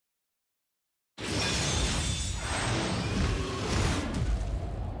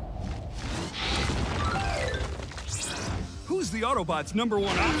Who's the Autobot's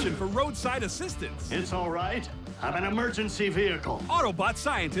 #1 option for roadside assistance? It's all right. I'm an emergency vehicle. Autobot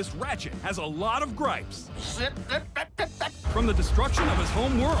scientist Rachet has a lot of gripes. From the destruction of his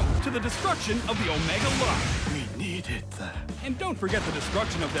home world to the destruction of the Omega Lock. We needed that. And don't forget the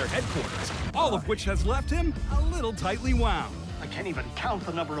destruction of their headquarters, all of which has left him a little tightly wound. I can't even count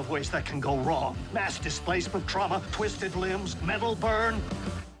the number of ways that can go wrong. Mass displacement, trauma, twisted limbs, metal burn.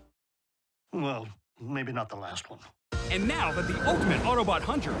 Well, maybe not the last one. And now that the ultimate Autobot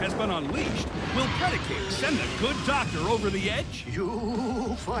hunter has been unleashed, will Predicate send the good doctor over the edge?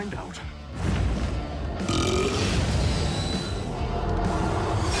 You'll find out.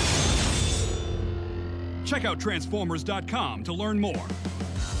 Check out Transformers.com to learn more.